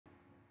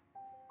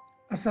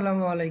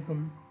আসসালামু আলাইকুম।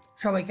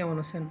 সবাই কেমন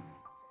আছেন?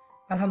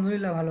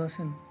 আলহামদুলিল্লাহ ভালো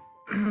আছেন।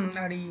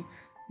 আর এই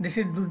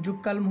দেশের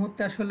দুর্যোগকাল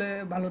মুহূর্তে আসলে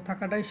ভালো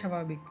থাকাটাই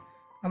স্বাভাবিক।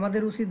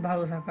 আমাদের উচিত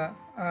ভালো থাকা।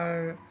 আর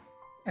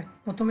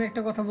প্রথমে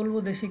একটা কথা বলবো,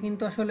 দেশে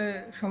কিন্তু আসলে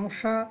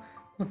সমস্যা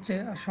হচ্ছে।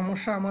 আর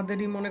সমস্যা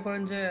আমাদেরই মনে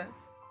করেন যে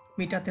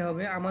মিটাতে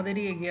হবে,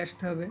 আমাদেরই এগিয়ে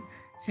আসতে হবে।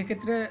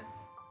 সেক্ষেত্রে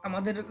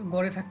আমাদের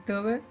ঘরে থাকতে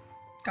হবে,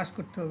 কাজ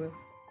করতে হবে,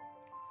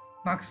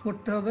 মাস্ক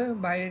পরতে হবে,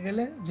 বাইরে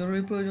গেলে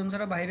জরুরি প্রয়োজন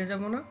ছাড়া বাইরে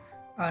যাব না।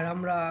 আর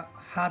আমরা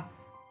হাত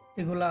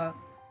এগুলা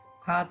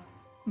হাত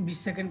 20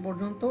 সেকেন্ড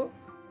পর্যন্ত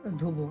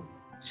ধুবো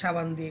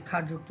সাবান দিয়ে,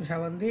 ক্ষারযুক্ত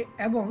সাবান দিয়ে,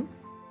 এবং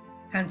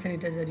হ্যান্ড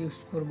স্যানিটাইজার ইউজ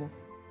করব।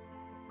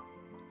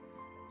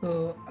 তো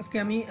আজকে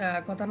আমি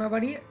কথা না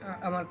বাড়িয়ে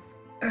আমার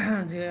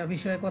যে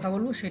বিষয়ে কথা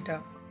বলবো সেটা,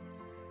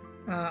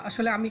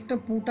 আসলে আমি একটা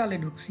পোর্টালে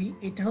ঢুকছি।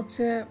 এটা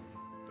হচ্ছে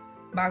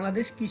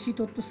বাংলাদেশ কৃষি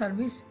তথ্য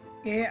সার্ভিস,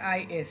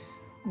 AIS,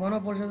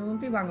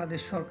 গণপ্রজাতন্ত্রী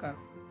বাংলাদেশ সরকার।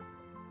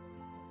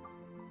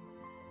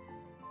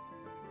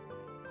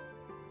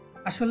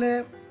 আসলে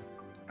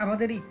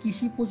আমাদের এই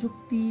কৃষি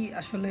প্রযুক্তি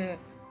আসলে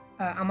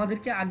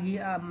আমাদেরকে আগিয়ে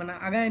মানে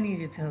আগায় নিয়ে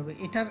যেতে হবে।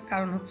 এটার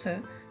কারণ হচ্ছে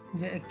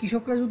যে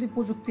কৃষকরা যদি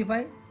প্রযুক্তি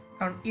পায়,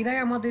 কারণ এরাই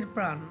আমাদের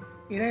প্রাণ,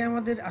 এরাই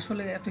আমাদের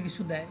আসলে এত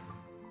কিছু দেয়।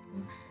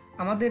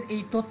 আমাদের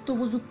এই তথ্য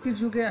প্রযুক্তির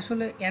যুগে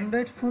আসলে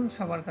অ্যান্ড্রয়েড ফোন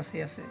সবার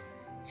কাছেই আছে।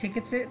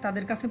 সেক্ষেত্রে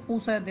তাদের কাছে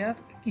পৌঁছায় দেওয়ার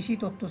কৃষি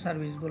তথ্য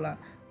সার্ভিসগুলা।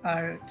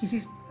 আর কৃষি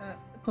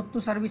তথ্য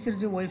সার্ভিসের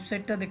যে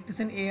ওয়েবসাইটটা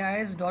দেখতেছেন,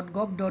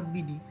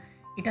 ais.gov.bd,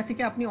 এটা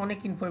থেকে আপনি অনেক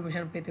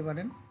ইনফরমেশান পেতে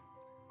পারেন।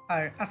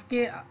 আর আজকে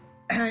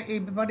এই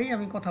ব্যাপারেই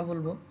আমি কথা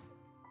বলবো।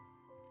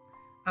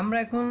 আমরা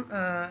এখন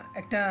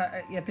একটা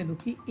ইয়াতে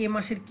ঢুকি, এ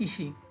মাসের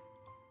কৃষি।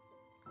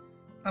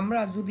 আমরা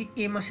যদি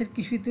এ মাসের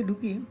কৃষিতে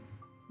ঢুকি,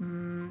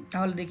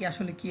 তাহলে দেখি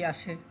আসলে কি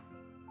আসে।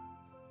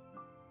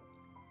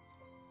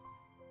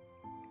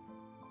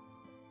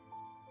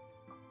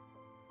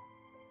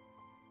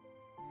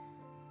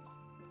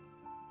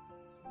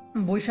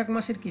 বৈশাখ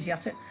মাসের কৃষি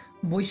আছে।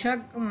 বৈশাখ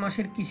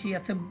মাসের কৃষি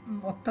আছে,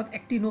 অর্থাৎ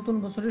একটি নতুন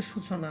বছরের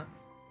সূচনা।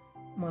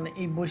 মানে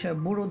এই বৈশাখ,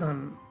 বোরো ধান,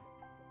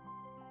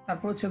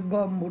 তারপর হচ্ছে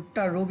গম,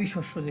 ভুট্টা, রবি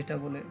শস্য যেটা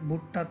বলে,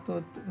 ভুট্টা তো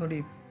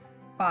খরিফ,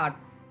 পাট,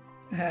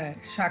 হ্যাঁ,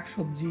 শাক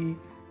সবজি,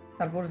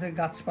 তারপর হচ্ছে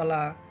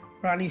গাছপালা,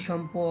 প্রাণী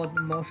সম্পদ,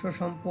 মৎস্য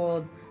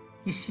সম্পদ,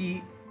 কৃষি।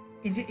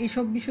 এই যে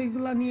এইসব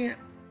বিষয়গুলো নিয়ে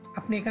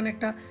আপনি এখানে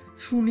একটা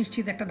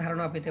সুনিশ্চিত একটা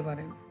ধারণা পেতে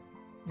পারেন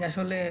যে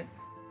আসলে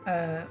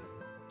আহ,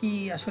 কি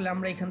আসলে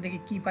আমরা এখান থেকে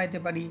কি পাইতে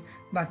পারি,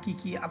 বা কি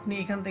কি আপনি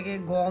এখান থেকে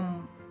গম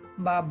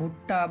বা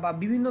ভুট্টা বা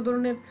বিভিন্ন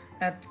ধরনের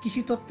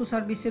কৃষি তথ্য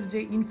সার্ভিসের যে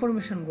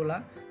ইনফরমেশনগুলা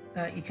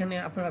এখানে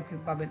আপনারা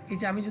পাবেন। এই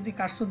যে আমি যদি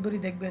কার্সর ধরি,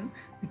 দেখবেন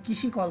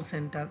কৃষি কল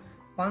সেন্টার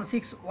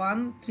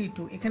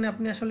 16132, এখানে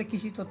আপনি আসলে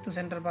কৃষি তথ্য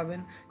সেন্টার পাবেন,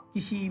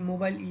 কৃষি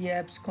mobile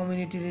apps,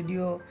 community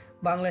radio,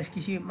 Bangladesh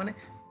কৃষি, মানে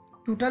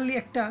টোটালি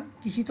একটা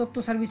কৃষি তথ্য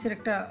সার্ভিসের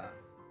একটা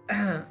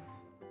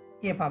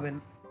পাবেন।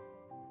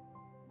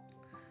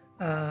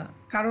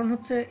 কারণ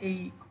হচ্ছে এই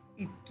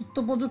এই তথ্য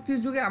প্রযুক্তির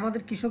যুগে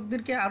আমাদের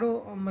কৃষকদেরকে আরও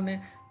মানে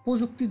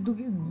প্রযুক্তির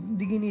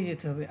দিকে নিয়ে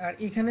যেতে হবে। আর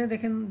এখানে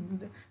দেখেন,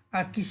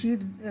 আর কৃষির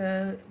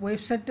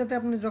ওয়েবসাইটটাতে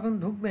আপনি যখন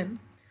ঢুকবেন,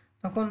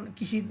 তখন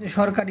কৃষি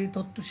সরকারি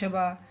তথ্য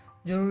সেবা,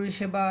 জরুরি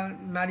সেবা,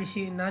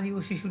 নারী ও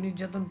শিশু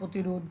নির্যাতন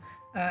প্রতিরোধ,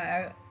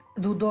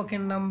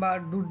 দুদকের নাম্বার,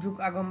 দুর্যোগ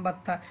আগম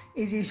বার্তা,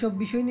 এই যে এইসব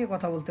বিষয় নিয়ে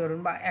কথা বলতে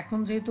পারবেন। বা এখন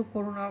যেহেতু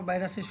করোনা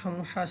ভাইরাসের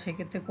সমস্যা,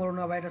 সেক্ষেত্রে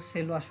করোনা ভাইরাস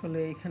সেলও আসলে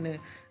এখানে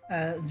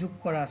যোগ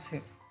করা আছে।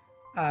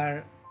 আর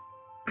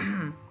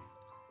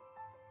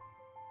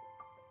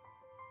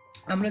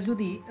আমরা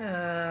যদি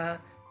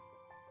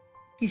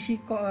কৃষি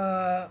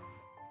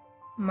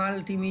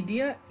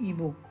মাল্টিমিডিয়া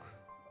ইবুক,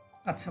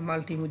 আচ্ছা,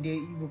 মাল্টিমিডিয়া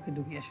ইবুকে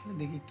ঢুকি, আসলে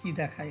দেখি কি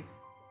দেখায়।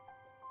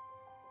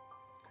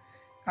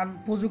 কারণ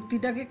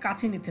প্রযুক্তিটাকে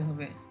কাছে নিতে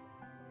হবে।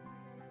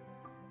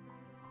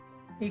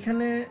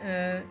 এখানে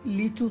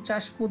লিচু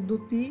চাষ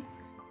পদ্ধতি,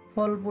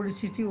 ফল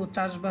পরিচিতি ও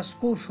চাষবাস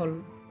কৌশল,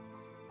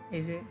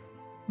 এই যে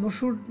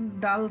মসুর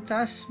ডাল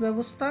চাষ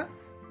ব্যবস্থা,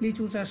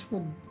 লিচু চাষ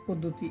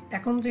পদ্ধতি।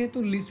 এখন যেহেতু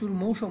লিচুর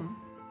মৌসুম,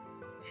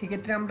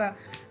 সেক্ষেত্রে আমরা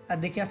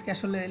দেখি আজকে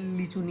আসলে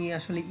লিচু নিয়ে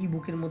আসলে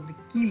ইবুকের মধ্যে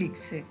কি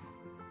লিখছে।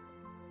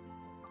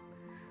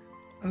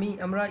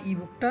 আমরা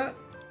ইবুকটা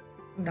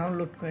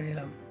ডাউনলোড করে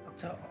নিলাম।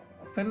 আচ্ছা,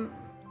 ওপেন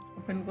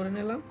ওপেন করে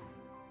নিলাম।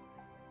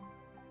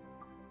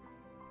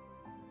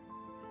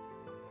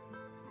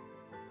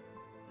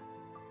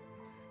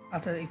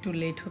 আচ্ছা, একটু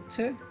লেট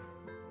হচ্ছে।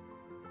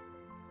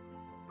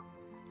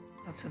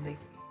 আচ্ছা,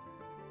 দেখি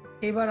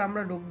এবার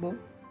আমরা ঢুকবো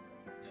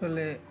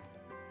আসলে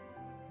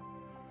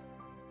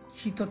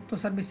কৃষি তথ্য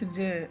সার্ভিসের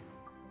যে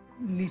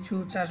লিচু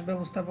চাষ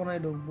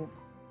ব্যবস্থাপনায় ঢুকবো।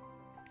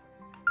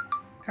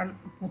 কারণ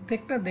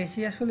প্রত্যেকটা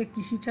দেশে আসলে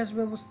কৃষি চাষ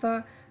ব্যবস্থা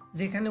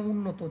যেখানে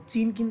উন্নত,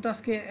 চীন কিন্তু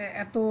আজকে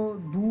এত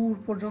দূর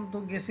পর্যন্ত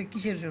গেছে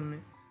কিসের জন্য?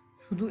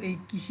 শুধু এই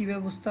কৃষি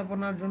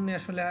ব্যবস্থাপনার জন্য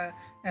আসলে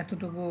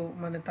এতটুকু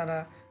মানে তারা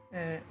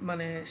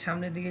মানে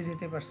সামনের দিকে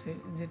যেতে পারছে,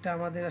 যেটা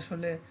আমাদের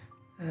আসলে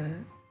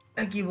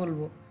কি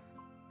বলবো,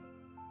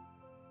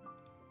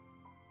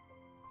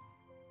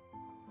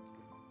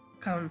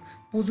 কারণ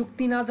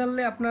প্রযুক্তি না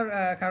জানলে আপনার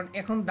কারণ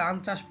এখন ধান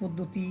চাষ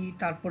পদ্ধতি,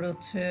 তারপরে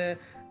হচ্ছে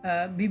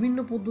বিভিন্ন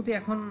পদ্ধতি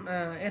এখন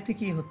এতে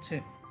কি হচ্ছে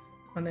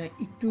মানে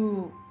একটু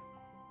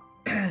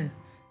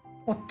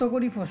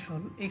অর্থকরী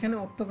ফসল, এখানে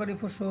অর্থকরী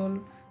ফসল,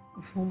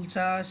 ফুল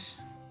চাষ।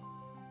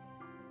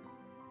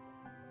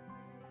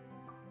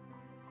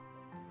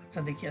 আচ্ছা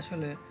দেখি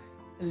আসলে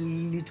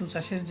লিচু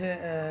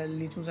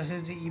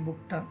চাষের যে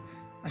ইবুকটা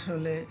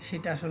আসলে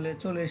সেটা আসলে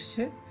চলে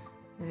এসছে,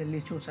 যে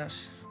লিচু চাষ।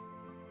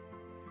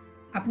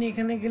 আপনি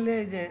এখানে গেলে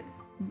যে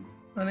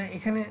মানে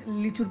এখানে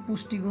লিচুর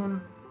পুষ্টিগুণ,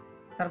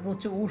 তারপর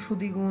হচ্ছে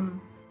ঔষধি গুণ,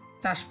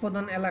 চাষ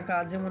প্রধান এলাকা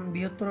যেমন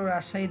বৃহত্তর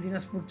রাজশাহী,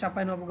 দিনাজপুর,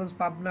 চাঁপাইনবাবগঞ্জ,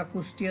 পাবনা,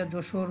 কুষ্টিয়া,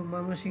 যশোর,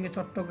 ময়মনসিংহ,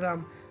 চট্টগ্রাম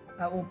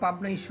ও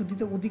পাবনা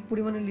ইস্যুটিতে অধিক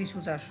পরিমাণে লিচু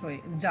চাষ হয়।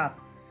 জাত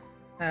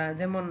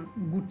যেমন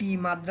গুটি,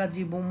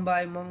 মাদ্রাজি,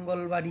 বোম্বাই,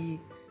 মঙ্গলবাড়ি।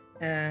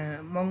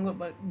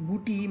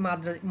 গুটি,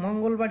 মাদ্রাজি,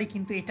 মঙ্গলবাড়ি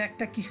কিন্তু এটা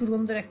একটা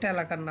কিশোরগঞ্জের একটা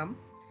এলাকার নাম।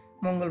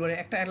 মঙ্গলবাড়ি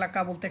একটা এলাকা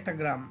বলতে একটা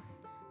গ্রাম।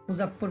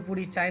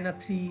 মুজাফফরপুরি, চায়না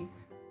থ্রি,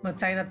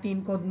 চায়না তিন,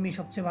 কদমি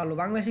সবচেয়ে ভালো।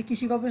 বাংলাদেশের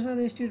কৃষি গবেষণা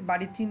ইনস্টিটিউট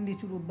বাড়ি তিন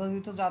লিচুর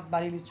উদ্ভাবিত জাত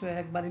বাড়ি লিচু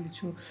এক, বাড়ি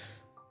লিচু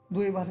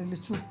দুই, বাড়ি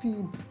লিচু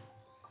তিন।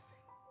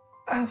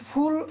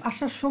 ফুল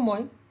আসার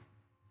সময়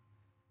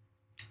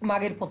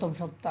মাঘের প্রথম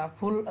সপ্তাহ,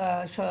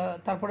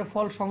 তারপরে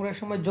ফল সংগ্রহের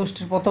সময়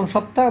জ্যৈষ্ঠের প্রথম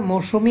সপ্তাহ।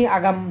 মৌসুমি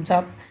আগাম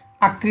জাত,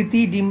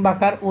 আকৃতি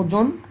ডিম্বাকার,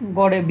 ওজন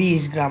গড়ে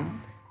 20 গ্রাম।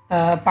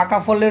 পাকা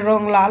ফলের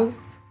রং লাল,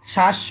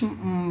 শ্বাস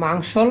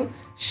মাংসল,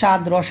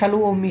 স্বাদ রসালো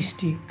ও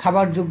মিষ্টি।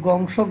 খাবারযোগ্য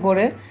অংশ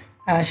গড়ে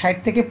 60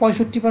 থেকে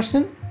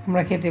 65%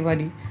 আমরা খেতে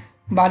পারি।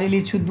 বাড়ি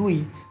লিচু 2,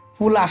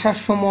 ফুল আসার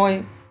সময়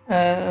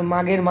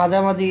মাঘের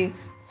মাঝামাঝি,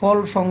 ফল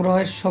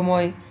সংগ্রহের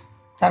সময়।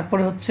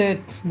 তারপরে হচ্ছে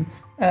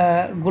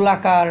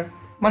গোলাকার,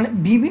 মানে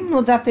বিভিন্ন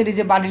জাতের এই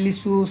যে বাড়ি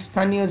লিচু,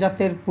 স্থানীয়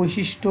জাতের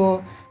বৈশিষ্ট্য,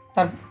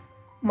 তার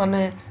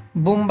মানে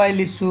বোম্বাই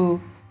লিচু,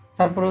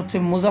 তারপরে হচ্ছে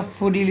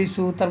মুজাফফরি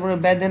লিচু, তারপরে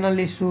বেদেনা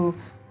লিচু।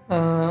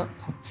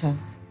 আচ্ছা,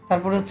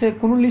 তারপরে হচ্ছে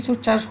কোনো লিচুর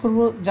চাষ করব,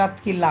 জাত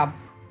কি লাভ।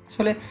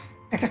 আসলে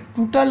একটা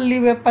টোটালি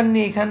ব্যাপার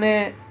নিয়ে এখানে,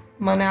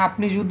 মানে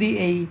আপনি যদি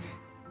এই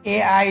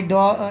এআই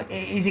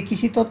এই যে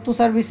কৃষি তথ্য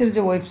সার্ভিসের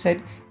যে ওয়েবসাইট,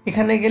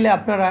 এখানে গেলে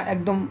আপনারা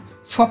একদম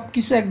সব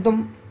কিছু একদম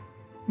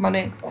মানে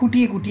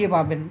খুঁটিয়ে খুঁটিয়ে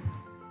পাবেন,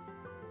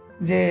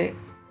 যে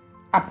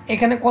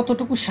এখানে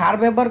কতটুকু সার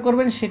ব্যবহার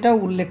করবেন সেটাও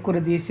উল্লেখ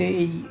করে দিয়েছে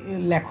এই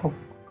লেখক।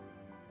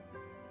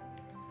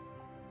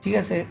 ঠিক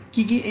আছে,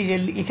 কি কি এই যে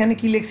এখানে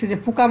কি লিখছে, যে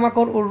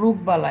পোকামাকড় ও রোগ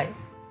বালায়,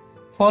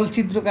 ফল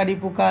ছিদ্রকারী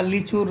পোকা,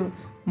 লিচুর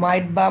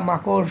মাইট বা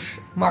মাকড়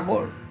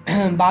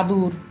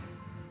বাদুর,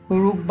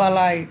 রোগ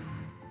বালায়,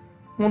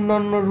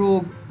 অন্যান্য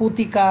রোগ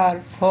প্রতিকার,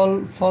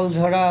 ফল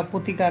ঝরা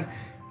প্রতিকার।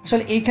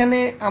 আসলে এইখানে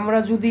আমরা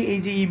যদি এই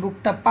যে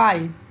ইবুকটা পাই,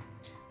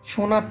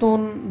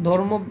 সনাতন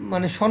ধর্ম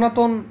মানে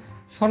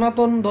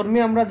সনাতন ধর্মে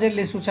আমরা যে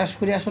লেচু চাষ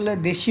করি আসলে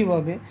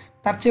দেশীভাবে,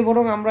 তার চেয়ে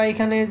বরং আমরা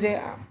এখানে যে,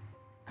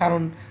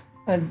 কারণ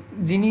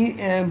যিনি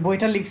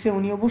বইটা লিখছে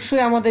উনি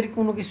অবশ্যই আমাদের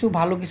কোনো কিছু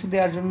ভালো কিছু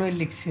দেওয়ার জন্যই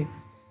লিখছে।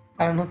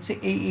 কারণ হচ্ছে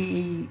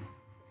এই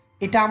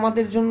এটা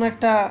আমাদের জন্য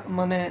একটা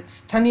মানে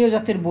স্থানীয়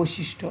জাতের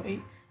বৈশিষ্ট্য।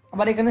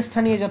 আবার এখানে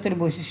স্থানীয় জাতের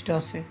বৈশিষ্ট্য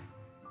আছে,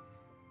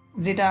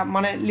 যেটা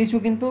মানে লিচু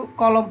কিন্তু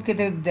কলম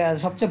কেটে দেওয়া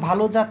সবচেয়ে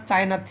ভালো জাত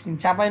চায়না থ্রি,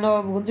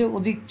 চাঁপাইনবাবগঞ্জে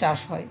অধিক চাষ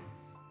হয়।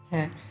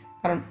 হ্যাঁ,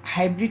 কারণ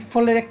হাইব্রিড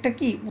ফলের একটা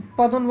কি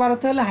উৎপাদন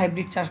বাড়াতে হলে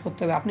হাইব্রিড চাষ করতে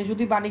হবে। আপনি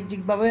যদি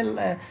বাণিজ্যিকভাবে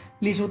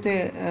লিচুতে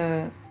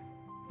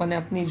মানে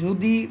আপনি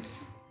যদি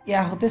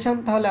হতে চান,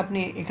 তাহলে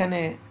আপনি এখানে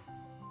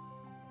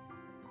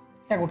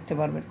করতে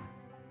পারবেন,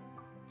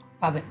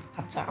 পাবেন।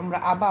 আচ্ছা, আমরা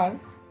আবার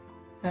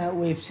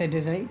ওয়েবসাইটে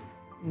যাই,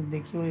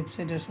 দেখি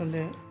ওয়েবসাইটে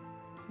আসলে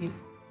কি।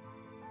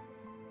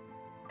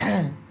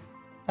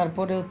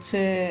 তারপরে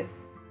হচ্ছে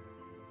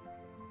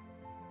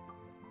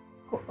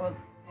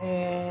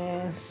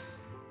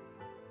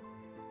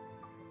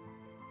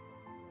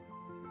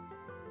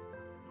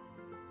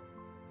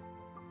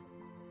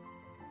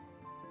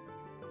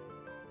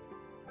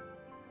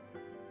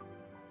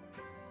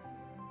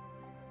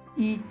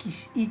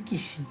ই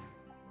কৃষি,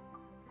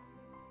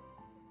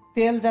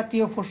 তেল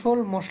জাতীয় ফসল,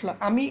 মশলা।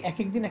 আমি এক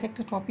একদিন এক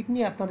একটা টপিক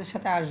নিয়ে আপনাদের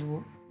সাথে আসব,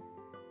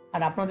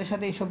 আর আপনাদের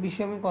সাথে এইসব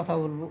বিষয়ে আমি কথা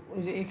বলবো।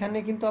 ওই যে এখানে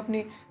কিন্তু আপনি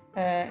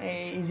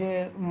এই যে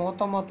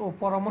মতামত ও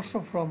পরামর্শ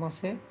ফর্ম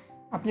আছে,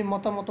 আপনি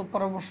মতামত ও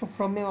পরামর্শ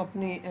ফর্মেও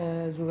আপনি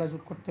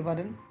যোগাযোগ করতে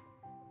পারেন,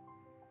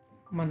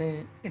 মানে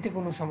এতে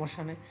কোনো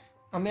সমস্যা নেই।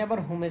 আমি আবার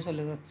হোমে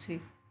চলে যাচ্ছি।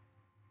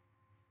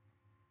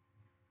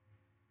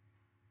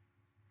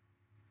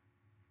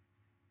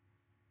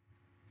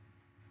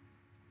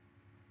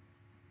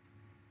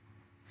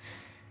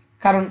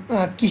 কারণ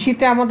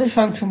কৃষিতে আমাদের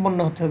স্বয়ংসম্পন্ন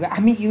হতে হবে।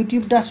 আমি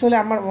ইউটিউবটা আসলে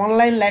আমার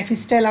অনলাইন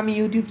লাইফস্টাইল, আমি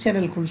ইউটিউব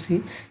চ্যানেল খুলছি,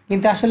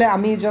 কিন্তু আসলে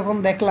আমি যখন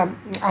দেখলাম,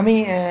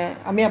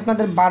 আমি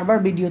আপনাদের বারবার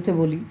ভিডিওতে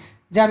বলি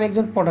যে আমি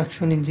একজন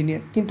প্রোডাকশন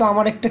ইঞ্জিনিয়ার, কিন্তু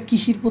আমার একটা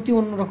কৃষির প্রতি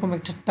অন্যরকম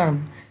একটা টান।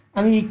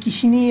 আমি এই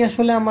কৃষি নিয়ে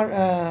আসলে আমার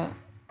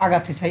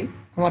আগাতে চাই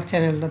আমার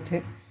চ্যানেলটাতে।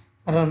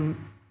 কারণ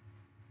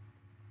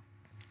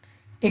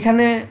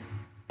এখানে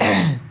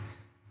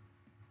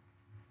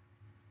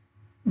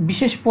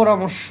বিশেষ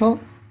পরামর্শ,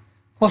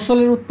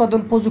 ফসলের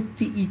উৎপাদন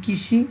প্রযুক্তি, ই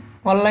কৃষি,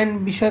 অনলাইন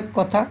বিষয়ক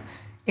কথা,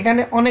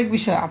 এখানে অনেক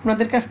বিষয়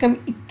আপনাদের কাছে আমি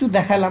একটু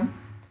দেখালাম।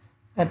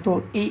 তো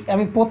এই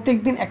আমি প্রত্যেক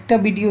দিন একটা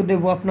ভিডিও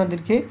দেব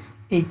আপনাদেরকে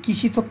এই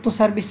কৃষি তথ্য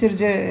সার্ভিসের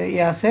যে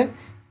ইয়ে আছে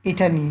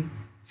এটা নিয়ে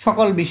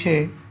সকল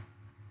বিষয়ে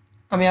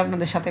আমি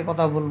আপনাদের সাথে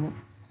কথা বলবো,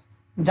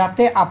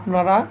 যাতে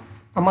আপনারা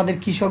আমাদের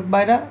কৃষক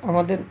ভাইরা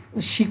আমাদের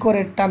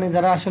শিকড়ের টানে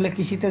যারা আসলে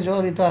কৃষিতে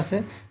জড়িত আছে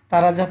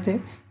তারা যাতে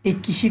এই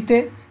কৃষিতে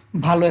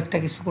ভালো একটা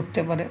কিছু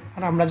করতে পারে,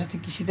 আর আমরা যাতে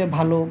কৃষিতে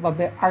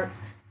ভালোভাবে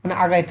মানে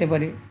আগাইতে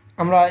পারি,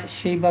 আমরা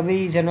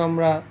সেইভাবেই যেন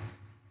আমরা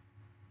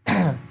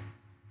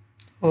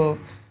ও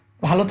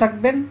ভালো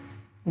থাকবেন,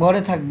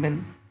 ঘরে থাকবেন।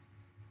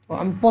 তো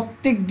আমি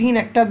প্রত্যেক দিন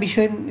একটা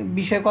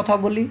বিষয়ে কথা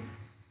বলি,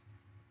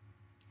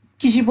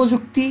 কৃষি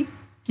প্রযুক্তি,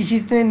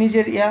 কৃষিতে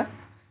নিজের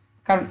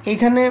কারণ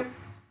এইখানে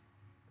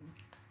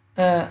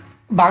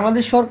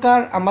বাংলাদেশ সরকার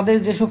আমাদের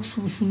যেসব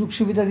সুযোগ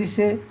সুবিধা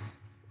দিছে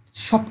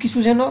সব কিছু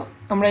যেন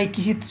আমরা এই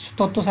কৃষি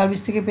তথ্য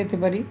সার্ভিস থেকে পেতে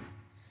পারি।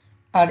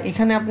 আর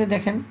এখানে আপনি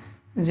দেখেন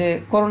যে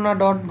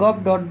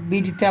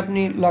corona.gov.bd-তে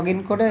আপনি লগ ইন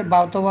করে বা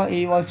অথবা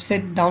এই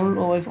ওয়েবসাইট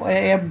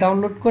অ্যাপ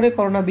ডাউনলোড করে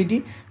করোনা বিডি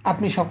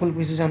আপনি সকল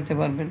কিছু জানতে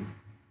পারবেন।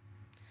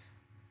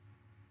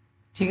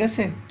 ঠিক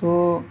আছে, তো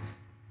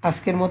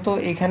আজকের মতো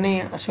এখানেই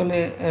আসলে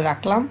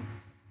রাখলাম।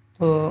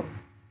 তো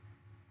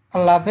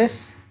আল্লাহ হাফেজ,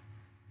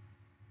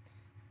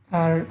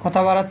 আর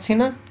কথা বাড়াচ্ছি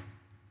না।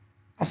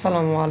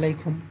 আসসালামু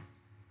আলাইকুম।